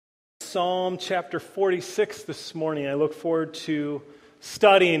Psalm chapter 46 this morning. I look forward to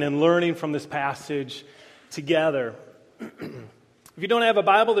studying and learning from this passage together. If you don't have a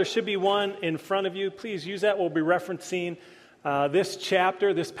Bible, there should be one in front of you. Please use that. We'll be referencing this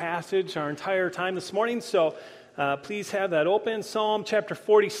chapter, this passage, our entire time this morning. So please have that open. Psalm chapter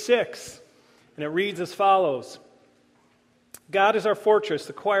 46. And it reads as follows. God is our fortress,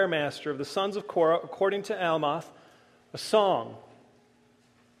 the choir master of the sons of Korah, according to Almoth, a song.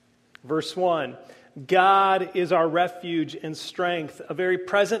 Verse 1, God is our refuge and strength, a very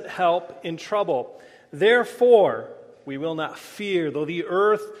present help in trouble. Therefore, we will not fear, though the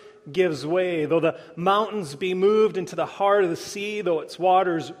earth gives way, though the mountains be moved into the heart of the sea, though its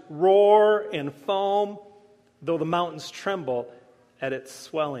waters roar and foam, though the mountains tremble at its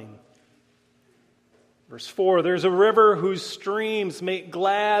swelling. Verse 4, there's a river whose streams make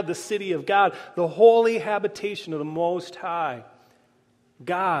glad the city of God, the holy habitation of the Most High.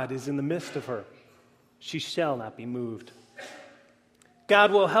 God is in the midst of her. She shall not be moved.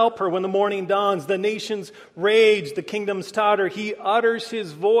 God will help her when the morning dawns. The nations rage, the kingdoms totter. He utters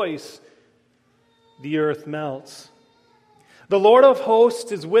his voice. The earth melts. The Lord of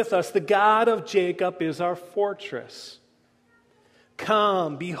hosts is with us. The God of Jacob is our fortress.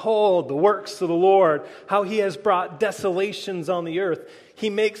 Come, behold the works of the Lord, how he has brought desolations on the earth.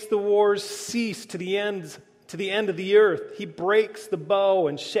 He makes the wars cease to the end of the earth. He breaks the bow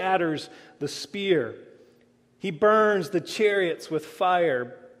and shatters the spear. He burns the chariots with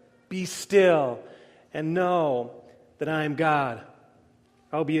fire. Be still and know that I am God.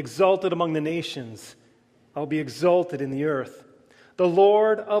 I will be exalted among the nations. I will be exalted in the earth. The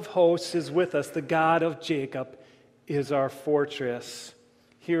Lord of hosts is with us. The God of Jacob is our fortress.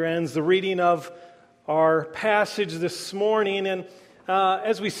 Here ends the reading of our passage this morning. And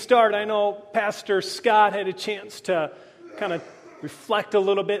as we start, I know Pastor Scott had a chance to kind of reflect a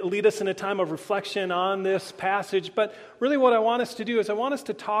little bit, lead us in a time of reflection on this passage. But really what I want us to do is I want us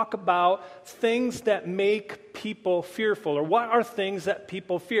to talk about things that make people fearful, or what are things that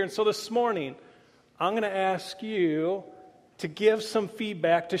people fear. And so this morning, I'm going to ask you to give some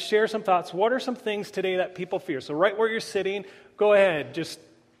feedback, to share some thoughts. What are some things today that people fear? So right where you're sitting, go ahead.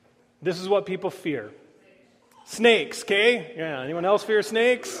 This is what people fear. Snakes, okay? Yeah. Anyone else fear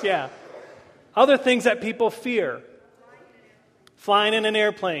snakes? Yeah. Other things that people fear. Flying in an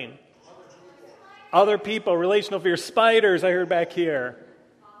airplane. Other people, relational fear. Spiders, I heard back here.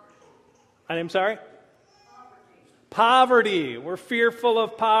 I'm sorry? Poverty. We're fearful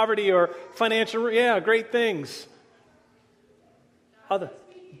of poverty or financial, great things.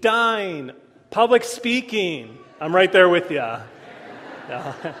 Dying. Public speaking. I'm right there with you.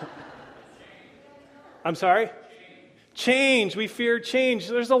 Yeah. I'm sorry? Change. We fear change.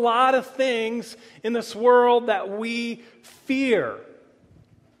 There's a lot of things in this world that we fear.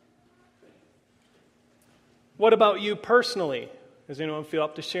 What about you personally? Does anyone feel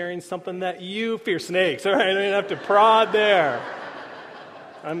up to sharing something that you fear? Snakes. All right, I don't have to prod there.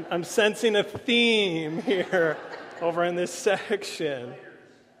 I'm sensing a theme here over in this section.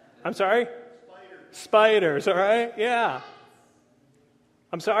 I'm sorry? Spiders, all right? Yeah.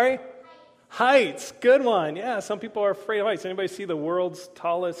 I'm sorry? Heights, good one. Yeah, some people are afraid of heights. Anybody see the world's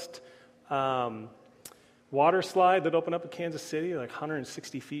tallest water slide that opened up in Kansas City, like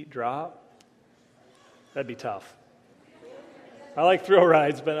 160 feet drop? That'd be tough. I like thrill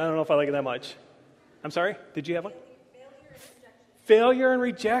rides, but I don't know if I like it that much. I'm sorry? Did you have one? Failure and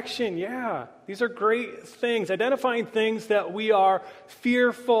rejection, yeah. These are great things. Identifying things that we are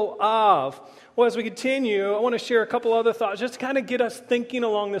fearful of. Well, as we continue, I want to share a couple other thoughts just to kind of get us thinking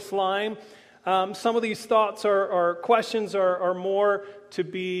along this line. Some of these thoughts or questions are more to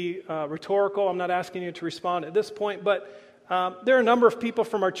be rhetorical. I'm not asking you to respond at this point, but there are a number of people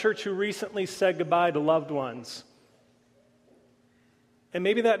from our church who recently said goodbye to loved ones. And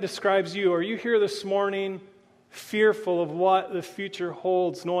maybe that describes you. Are you here this morning fearful of what the future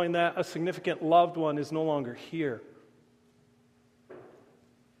holds, knowing that a significant loved one is no longer here?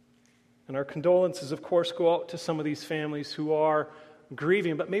 And our condolences, of course, go out to some of these families who are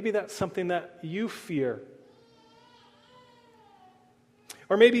grieving, but maybe that's something that you fear.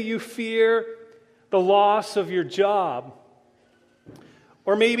 Or maybe you fear the loss of your job.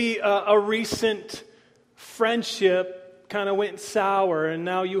 Or maybe a recent friendship kind of went sour, and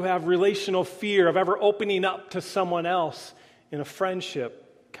now you have relational fear of ever opening up to someone else in a friendship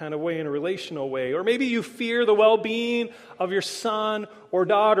kind of way, in a relational way. Or maybe you fear the well-being of your son or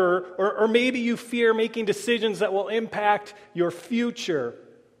daughter, or maybe you fear making decisions that will impact your future.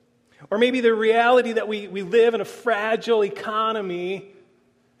 Or maybe the reality that we live in a fragile economy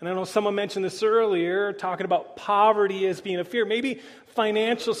And I know someone mentioned this earlier, talking about poverty as being a fear. Maybe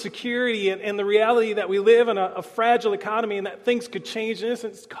financial security and the reality that we live in a fragile economy and that things could change in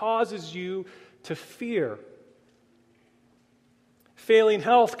essence causes you to fear. Failing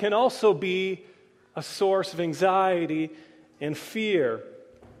health can also be a source of anxiety and fear.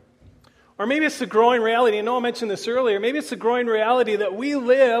 Or maybe it's the growing reality, I know I mentioned this earlier, maybe it's the growing reality that we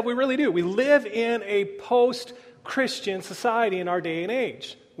really do. We live in a post-Christian society in our day and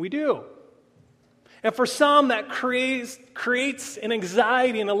age. We do. And for some, that creates an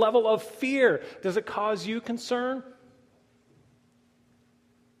anxiety and a level of fear. Does it cause you concern?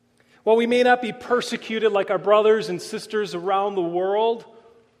 While we may not be persecuted like our brothers and sisters around the world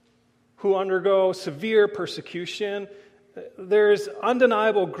who undergo severe persecution, there's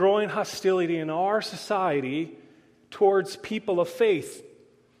undeniable growing hostility in our society towards people of faith.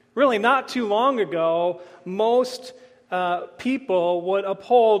 Really, not too long ago, most people would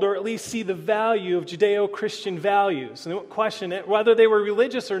uphold or at least see the value of Judeo-Christian values. And they wouldn't question it, whether they were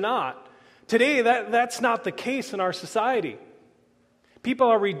religious or not. Today, that's not the case in our society. People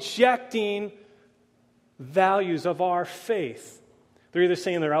are rejecting values of our faith. They're either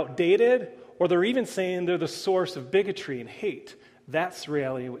saying they're outdated, or they're even saying they're the source of bigotry and hate. That's the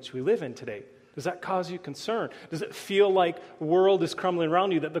reality in which we live in today. Does that cause you concern? Does it feel like the world is crumbling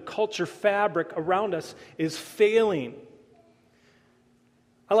around you, that the culture fabric around us is failing?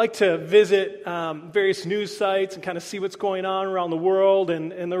 I like to visit various news sites and kind of see what's going on around the world.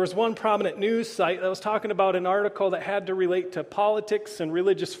 And there was one prominent news site that was talking about an article that had to relate to politics and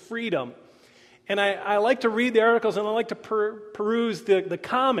religious freedom. And I like to read the articles and I like to peruse the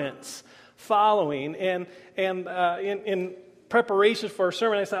comments following. And in preparation for our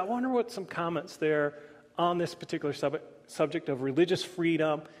sermon, I said, I wonder what some comments there on this particular subject of religious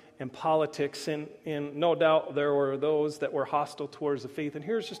freedom and politics, and no doubt there were those that were hostile towards the faith. And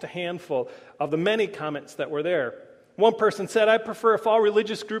here's just a handful of the many comments that were there. One person said, I prefer if all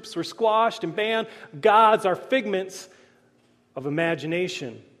religious groups were squashed and banned. Gods are figments of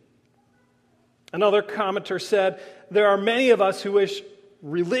imagination. Another commenter said, there are many of us who wish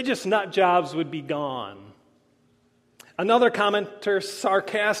religious nut jobs would be gone. Another commenter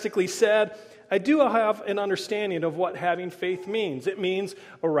sarcastically said, I do have an understanding of what having faith means. It means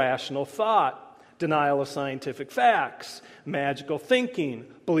irrational thought, denial of scientific facts, magical thinking,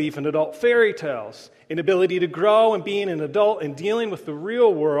 belief in adult fairy tales, inability to grow and being an adult and dealing with the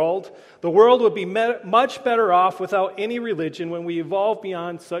real world. The world would be much better off without any religion when we evolve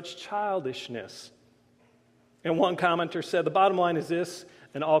beyond such childishness. And one commenter said, the bottom line is this,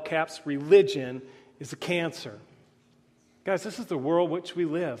 in all caps, religion is a cancer. Guys, this is the world in which we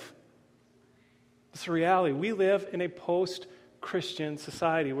live. It's a reality. We live in a post-Christian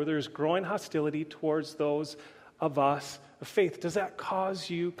society where there's growing hostility towards those of us of faith. Does that cause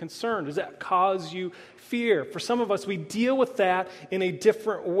you concern? Does that cause you fear? For some of us, we deal with that in a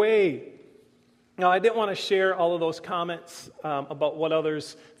different way. Now, I didn't want to share all of those comments about what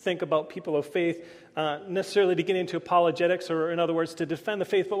others think about people of faith, necessarily to get into apologetics, or in other words, to defend the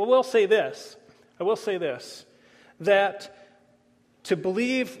faith. But I will say this, that to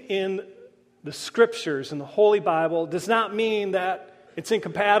believe in the Scriptures and the Holy Bible does not mean that it's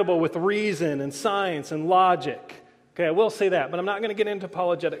incompatible with reason and science and logic. Okay, I will say that, but I'm not going to get into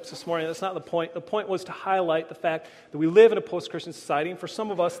apologetics this morning. That's not the point. The point was to highlight the fact that we live in a post-Christian society, and for some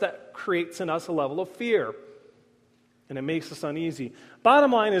of us, that creates in us a level of fear, and it makes us uneasy.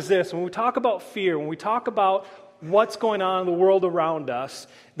 Bottom line is this: when we talk about fear, when we talk about what's going on in the world around us,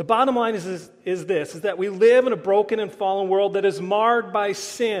 the bottom line is that we live in a broken and fallen world that is marred by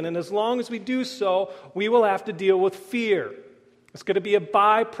sin, and as long as we do so, we will have to deal with fear. It's going to be a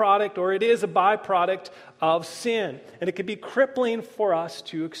byproduct, or it is a byproduct of sin, and it can be crippling for us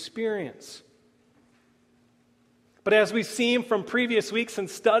to experience. But as we've seen from previous weeks in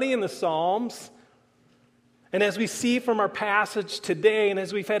studying the Psalms, and as we see from our passage today, and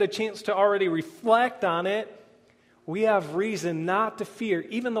as we've had a chance to already reflect on it, we have reason not to fear,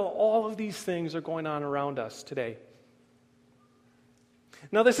 even though all of these things are going on around us today.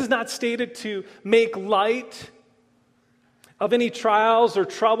 Now, this is not stated to make light of any trials or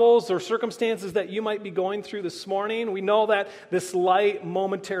troubles or circumstances that you might be going through this morning. We know that this light,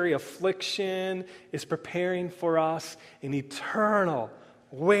 momentary affliction is preparing for us an eternal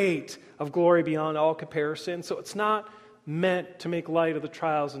weight of glory beyond all comparison. So it's not meant to make light of the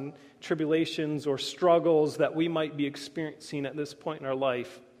trials and tribulations or struggles that we might be experiencing at this point in our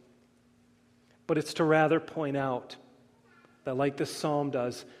life. But it's to rather point out that, like this psalm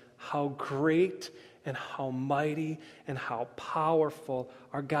does, how great and how mighty and how powerful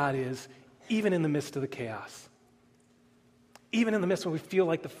our God is, even in the midst of the chaos. Even in the midst when we feel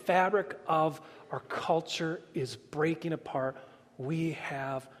like the fabric of our culture is breaking apart, we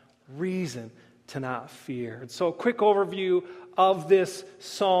have reason to not fear. And so a quick overview of this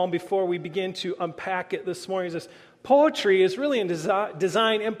psalm before we begin to unpack it this morning is this. Poetry is really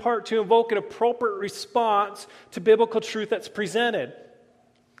designed in part to invoke an appropriate response to biblical truth that's presented.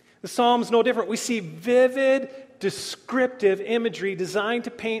 The psalm's no different. We see vivid, descriptive imagery designed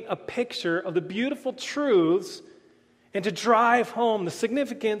to paint a picture of the beautiful truths and to drive home the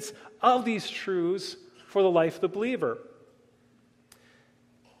significance of these truths for the life of the believer.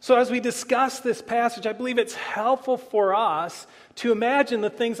 So as we discuss this passage, I believe it's helpful for us to imagine the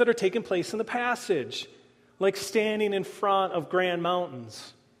things that are taking place in the passage, like standing in front of grand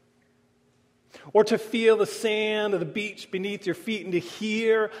mountains, or to feel the sand of the beach beneath your feet and to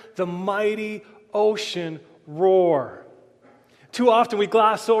hear the mighty ocean roar. Too often we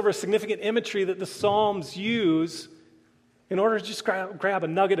gloss over significant imagery that the Psalms use in order to just grab a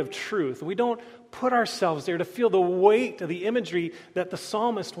nugget of truth. We don't put ourselves there to feel the weight of the imagery that the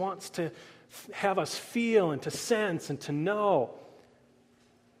psalmist wants to have us feel and to sense and to know.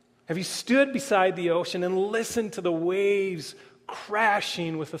 Have you stood beside the ocean and listened to the waves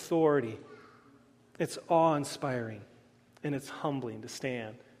crashing with authority? It's awe-inspiring and it's humbling to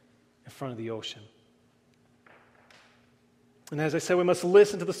stand in front of the ocean. And as I said, we must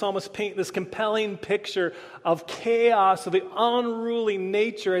listen to the psalmist paint this compelling picture of chaos, of the unruly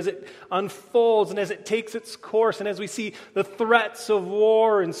nature as it unfolds and as it takes its course and as we see the threats of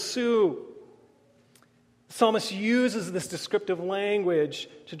war ensue. The psalmist uses this descriptive language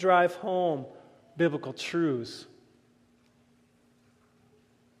to drive home biblical truths.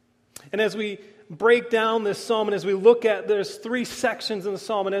 And as we break down this psalm and as we look at, there's 3 sections in the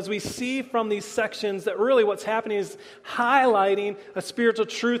psalm, and as we see from these sections that really what's happening is highlighting a spiritual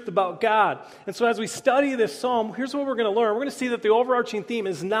truth about God. And so as we study this psalm, here's what we're going to learn. We're going to see that the overarching theme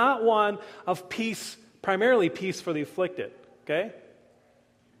is not one of peace, primarily peace for the afflicted, okay?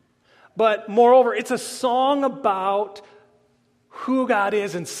 But moreover, it's a song about who God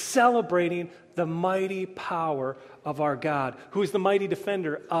is and celebrating the mighty power of our God, who is the mighty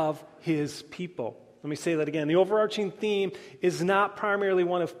defender of His people. Let me say that again. The overarching theme is not primarily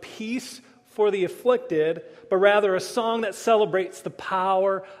one of peace for the afflicted, but rather a song that celebrates the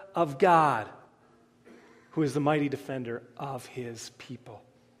power of God, who is the mighty defender of His people.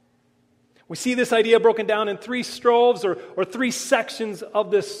 We see this idea broken down in 3 strophes or 3 sections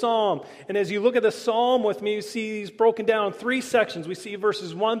of this psalm. And as you look at the psalm with me, you see these broken down in 3 sections. We see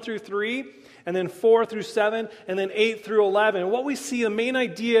verses 1 through 3, and then 4 through 7, and then 8 through 11. And what we see, the main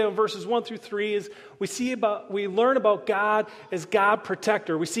idea in verses 1 through 3 is we learn about God as God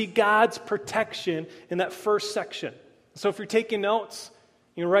protector. We see God's protection in that first section. So if you're taking notes,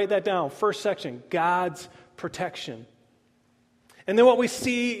 you can write that down. First section, God's protection. And then what we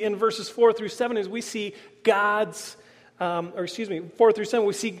see in verses 4 through 7 is we see 4 through 7,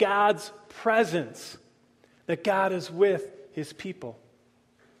 we see God's presence, that God is with His people.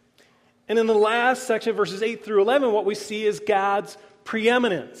 And in the last section, verses 8 through 11, what we see is God's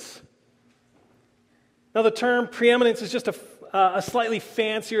preeminence. Now the term preeminence is just a slightly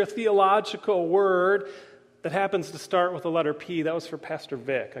fancier theological word that happens to start with the letter P. That was for Pastor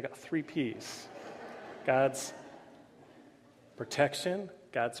Vic. I got 3 P's. God's protection,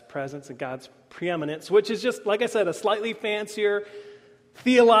 God's presence, and God's preeminence, which is just, like I said, a slightly fancier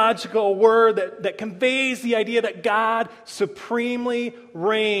theological word that conveys the idea that God supremely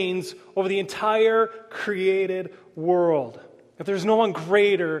reigns over the entire created world. That there's no one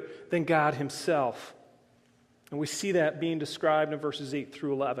greater than God Himself. And we see that being described in verses 8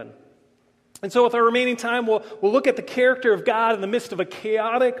 through 11. And so with our remaining time, we'll look at the character of God in the midst of a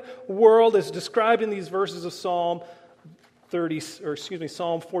chaotic world as described in these verses of Psalm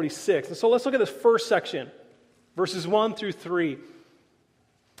 46. And so let's look at this first section, verses 1 through 3.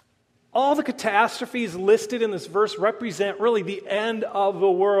 All the catastrophes listed in this verse represent really the end of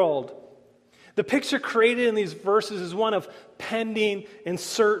the world. The picture created in these verses is one of pending and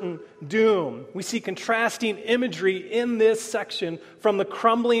certain doom. We see contrasting imagery in this section from the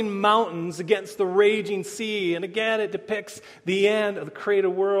crumbling mountains against the raging sea. And again, it depicts the end of the created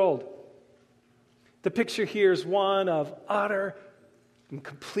world. The picture here is one of utter and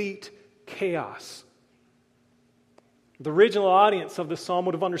complete chaos. The original audience of the psalm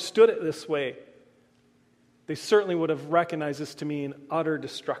would have understood it this way. They certainly would have recognized this to mean utter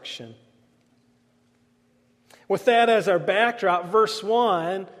destruction. With that as our backdrop, verse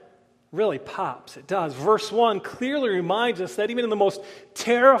 1 really pops. It does. Verse 1 clearly reminds us that even in the most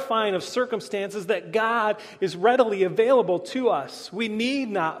terrifying of circumstances, that God is readily available to us. We need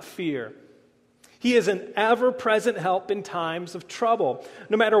not fear. He is an ever-present help in times of trouble.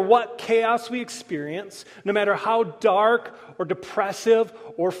 No matter what chaos we experience, no matter how dark or depressive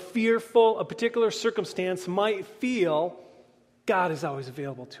or fearful a particular circumstance might feel, God is always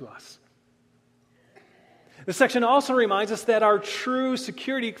available to us. This section also reminds us that our true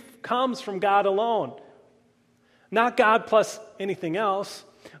security comes from God alone, not God plus anything else.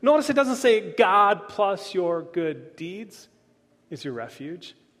 Notice it doesn't say God plus your good deeds is your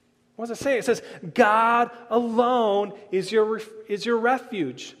refuge. What does it say? It says God alone is your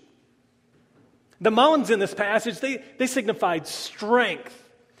refuge. The mountains in this passage, they signified strength.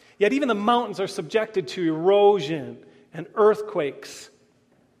 Yet even the mountains are subjected to erosion and earthquakes.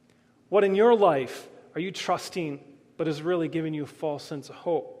 What in your life are you trusting but is really giving you a false sense of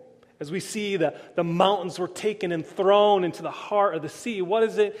hope? As we see the mountains were taken and thrown into the heart of the sea, what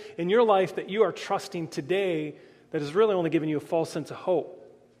is it in your life that you are trusting today that is really only giving you a false sense of hope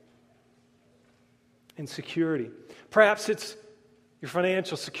and security? Perhaps it's your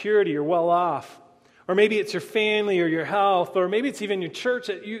financial security, you're well off. Or maybe it's your family or your health, or maybe it's even your church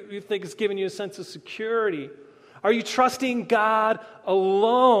that you think is giving you a sense of security. Are you trusting God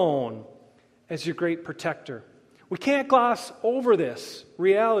alone as your great protector? We can't gloss over this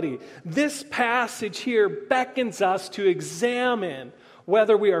reality. This passage here beckons us to examine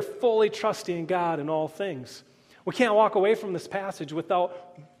whether we are fully trusting in God in all things. We can't walk away from this passage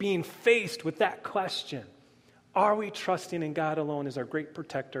without being faced with that question. Are we trusting in God alone as our great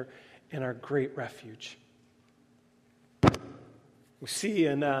protector and our great refuge? We see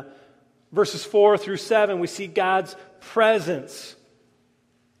in verses 4 through 7, we see God's presence.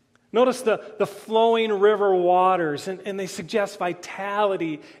 Notice the flowing river waters, and they suggest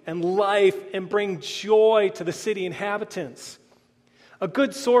vitality and life and bring joy to the city inhabitants. A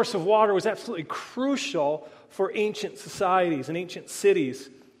good source of water was absolutely crucial for ancient societies and ancient cities.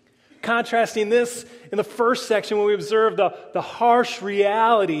 Contrasting this in the first section, when we observe the harsh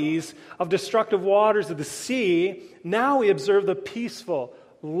realities of destructive waters of the sea, now we observe the peaceful,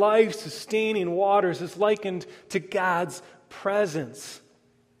 life-sustaining waters as likened to God's presence.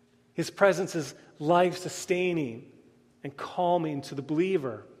 His presence is life-sustaining and calming to the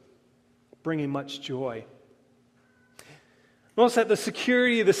believer, bringing much joy. Notice that the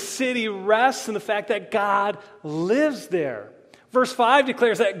security of the city rests in the fact that God lives there. Verse 5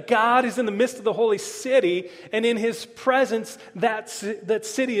 declares that God is in the midst of the holy city, and in His presence that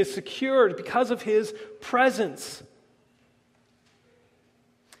city is secured because of His presence.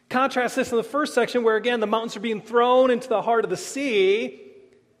 Contrast this in the first section where, again, the mountains are being thrown into the heart of the sea.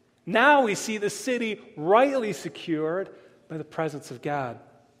 Now we see the city rightly secured by the presence of God.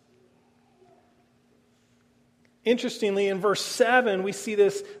 Interestingly, in verse 7, we see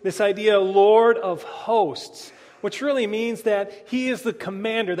this idea, Lord of hosts, which really means that He is the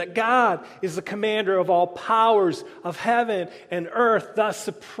commander, that God is the commander of all powers of heaven and earth, thus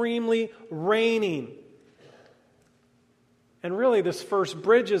supremely reigning. And really, this first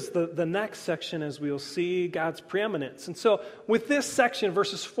bridges the next section as we'll see God's preeminence. And so, with this section,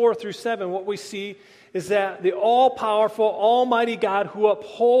 verses 4 through 7, what we see is that the all-powerful, almighty God who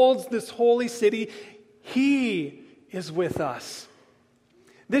upholds this holy city, He is with us.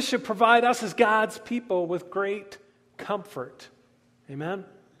 This should provide us as God's people with great comfort. Amen?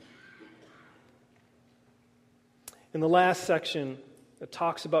 In the last section, it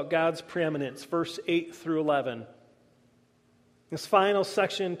talks about God's preeminence, verse 8 through 11. This final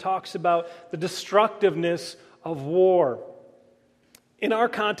section talks about the destructiveness of war. In our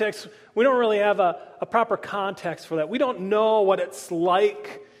context, we don't really have a proper context for that. We don't know what it's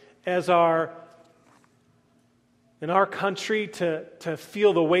like in our country to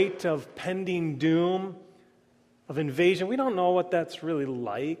feel the weight of pending doom, of invasion. We don't know what that's really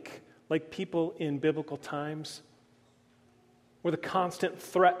like people in biblical times, where the constant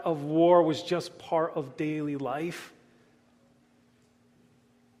threat of war was just part of daily life.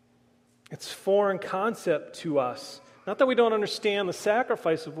 It's a foreign concept to us. Not that we don't understand the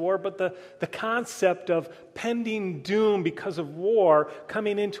sacrifice of war, but the concept of pending doom because of war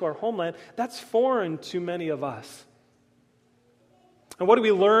coming into our homeland, that's foreign to many of us. And what do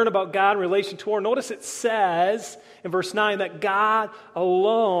we learn about God in relation to war? Notice it says in verse 9 that God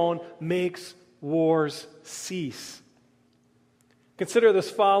alone makes wars cease. Consider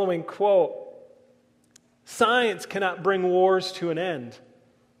this following quote. Science cannot bring wars to an end.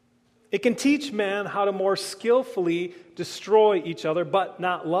 It can teach man how to more skillfully destroy each other, but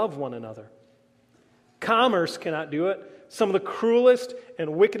not love one another. Commerce cannot do it. Some of the cruelest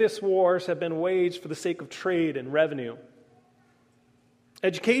and wickedest wars have been waged for the sake of trade and revenue.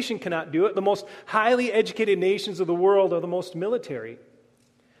 Education cannot do it. The most highly educated nations of the world are the most military.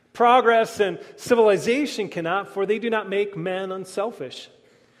 Progress and civilization cannot, for they do not make men unselfish.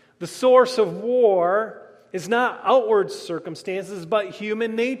 The source of war is not outward circumstances, but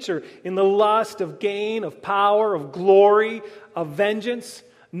human nature, in the lust of gain, of power, of glory, of vengeance.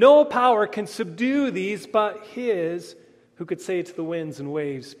 No power can subdue these but his who could say to the winds and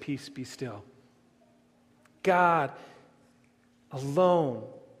waves, "Peace, be still." God alone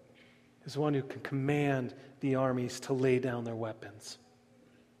is one who can command the armies to lay down their weapons.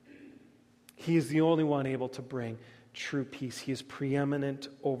 He is the only one able to bring true peace. He is preeminent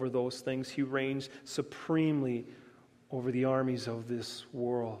over those things. He reigns supremely over the armies of this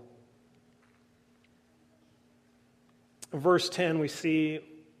world. In verse 10, we see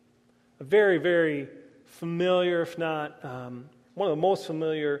a very, very familiar, if not one of the most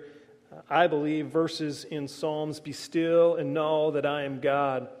familiar, I believe, verses in Psalms. Be still and know that I am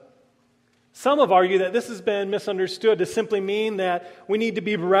God. Some have argued that this has been misunderstood to simply mean that we need to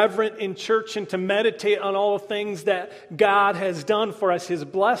be reverent in church and to meditate on all the things that God has done for us, His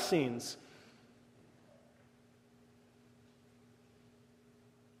blessings.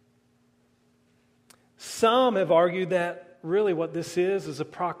 Some have argued that really what this is a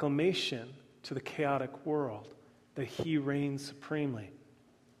proclamation to the chaotic world that He reigns supremely.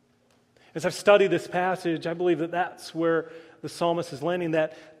 As I've studied this passage, I believe that that's where the psalmist is landing,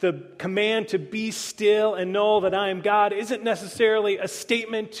 that the command to be still and know that I am God isn't necessarily a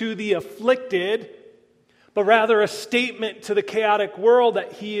statement to the afflicted, but rather a statement to the chaotic world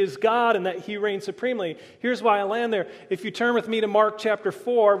that He is God and that He reigns supremely. Here's why I land there. If you turn with me to Mark chapter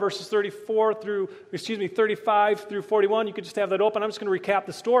 4, verses 35 through 41, you could just have that open. I'm just going to recap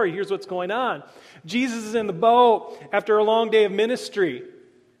the story. Here's what's going on. Jesus is in the boat after a long day of ministry.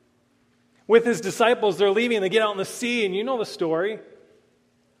 With His disciples, they're leaving, and they get out in the sea, and you know the story.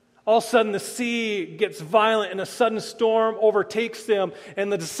 All of a sudden, the sea gets violent, and a sudden storm overtakes them,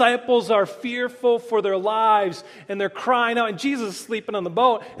 and the disciples are fearful for their lives, and they're crying out, and Jesus is sleeping on the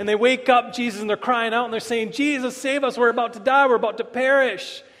boat, and they wake up Jesus, and they're crying out, and they're saying, "Jesus, save us, we're about to die, we're about to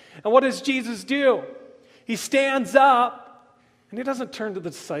perish." And what does Jesus do? He stands up, and He doesn't turn to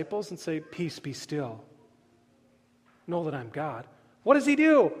the disciples and say, "Peace, be still. Know that I'm God." What does He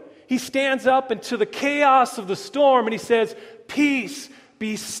do? He stands up into the chaos of the storm and He says, "Peace,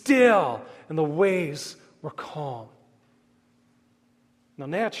 be still." And the waves were calm. Now,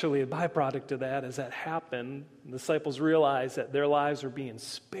 naturally, a byproduct of that, as that happened, the disciples realized that their lives were being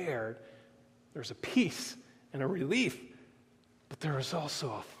spared. There's a peace and a relief, but there was also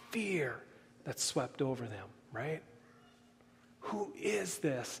a fear that swept over them, right? Who is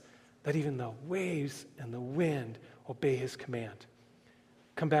this that even the waves and the wind obey His command?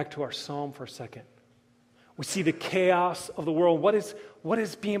 Come back to our psalm for a second. We see the chaos of the world. What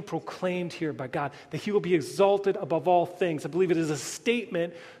is being proclaimed here by God? That He will be exalted above all things. I believe it is a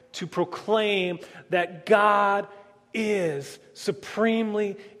statement to proclaim that God is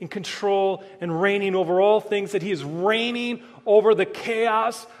supremely in control and reigning over all things, that He is reigning over the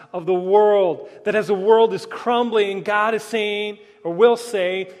chaos of the world, that as the world is crumbling, God is saying, or will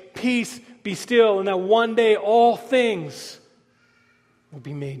say, "Peace, be still," and that one day all things will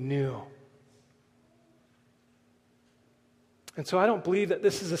be made new. And so I don't believe that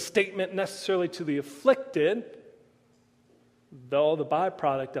this is a statement necessarily to the afflicted, though the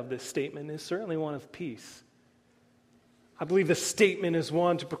byproduct of this statement is certainly one of peace. I believe the statement is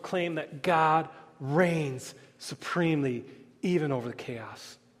one to proclaim that God reigns supremely even over the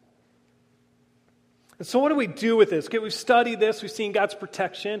chaos. And so what do we do with this? Okay, we've studied this. We've seen God's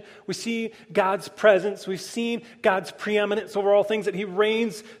protection. We see God's presence. We've seen God's preeminence over all things, that He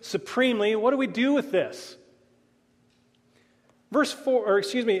reigns supremely. What do we do with this?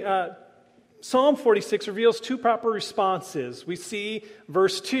 Psalm 46 reveals two proper responses. We see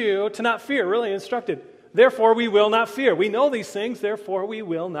verse 2, to not fear, really instructed. Therefore we will not fear. We know these things, therefore we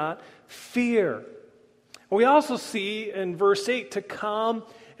will not fear. We also see in verse 8, to come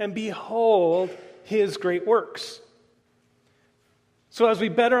and behold His great works. So as we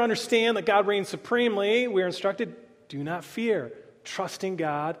better understand that God reigns supremely, we are instructed, do not fear, trusting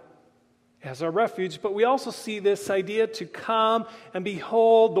God as our refuge. But we also see this idea to come and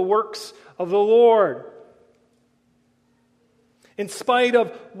behold the works of the Lord. In spite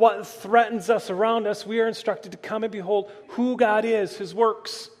of what threatens us around us, we are instructed to come and behold who God is, His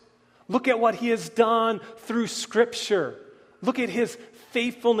works. Look at what He has done through Scripture. Look at His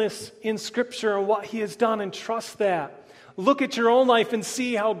faithfulness in Scripture and what He has done, and trust that. Look at your own life and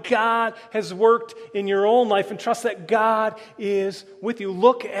see how God has worked in your own life and trust that God is with you.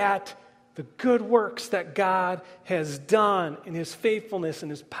 Look at the good works that God has done in His faithfulness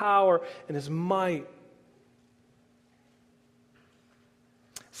and His power and His might.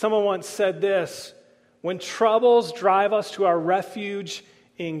 Someone once said this: when troubles drive us to our refuge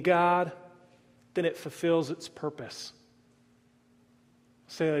in God, then it fulfills its purpose.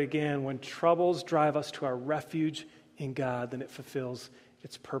 I'll say that again. When troubles drive us to our refuge in God, then it fulfills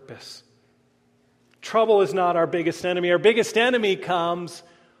its purpose. Trouble is not our biggest enemy. Our biggest enemy comes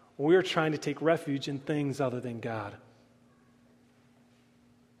when we're trying to take refuge in things other than God.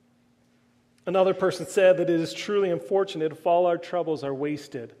 Another person said that it is truly unfortunate if all our troubles are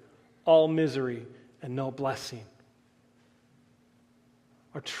wasted, all misery and no blessing.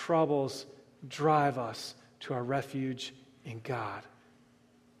 Our troubles drive us to our refuge in God.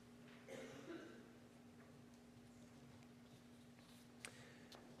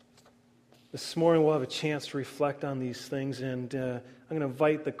 This morning we'll have a chance to reflect on these things, and I'm going to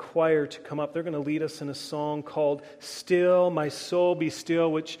invite the choir to come up. They're going to lead us in a song called "Still, My Soul Be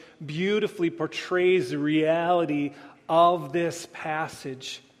Still," which beautifully portrays the reality of this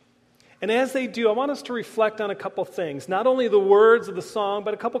passage. And as they do, I want us to reflect on a couple things. Not only the words of the song,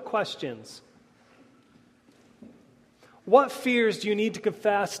 but a couple questions. What fears do you need to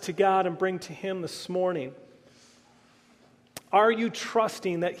confess to God and bring to Him this morning? Are you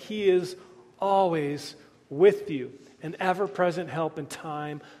trusting that He is always with you, an ever-present help in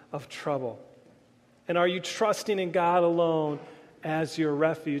time of trouble? And are you trusting in God alone as your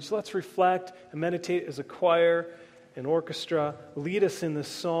refuge? Let's reflect and meditate as a choir and orchestra. Lead us in this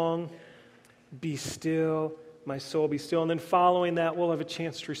song, "Be Still, My Soul Be Still." And then following that, we'll have a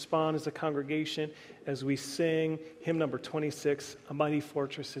chance to respond as a congregation as we sing hymn number 26, "A Mighty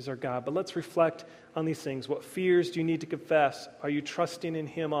Fortress Is Our God." But let's reflect on these things. What fears do you need to confess? Are you trusting in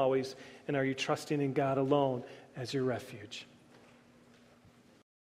Him always? And are you trusting in God alone as your refuge?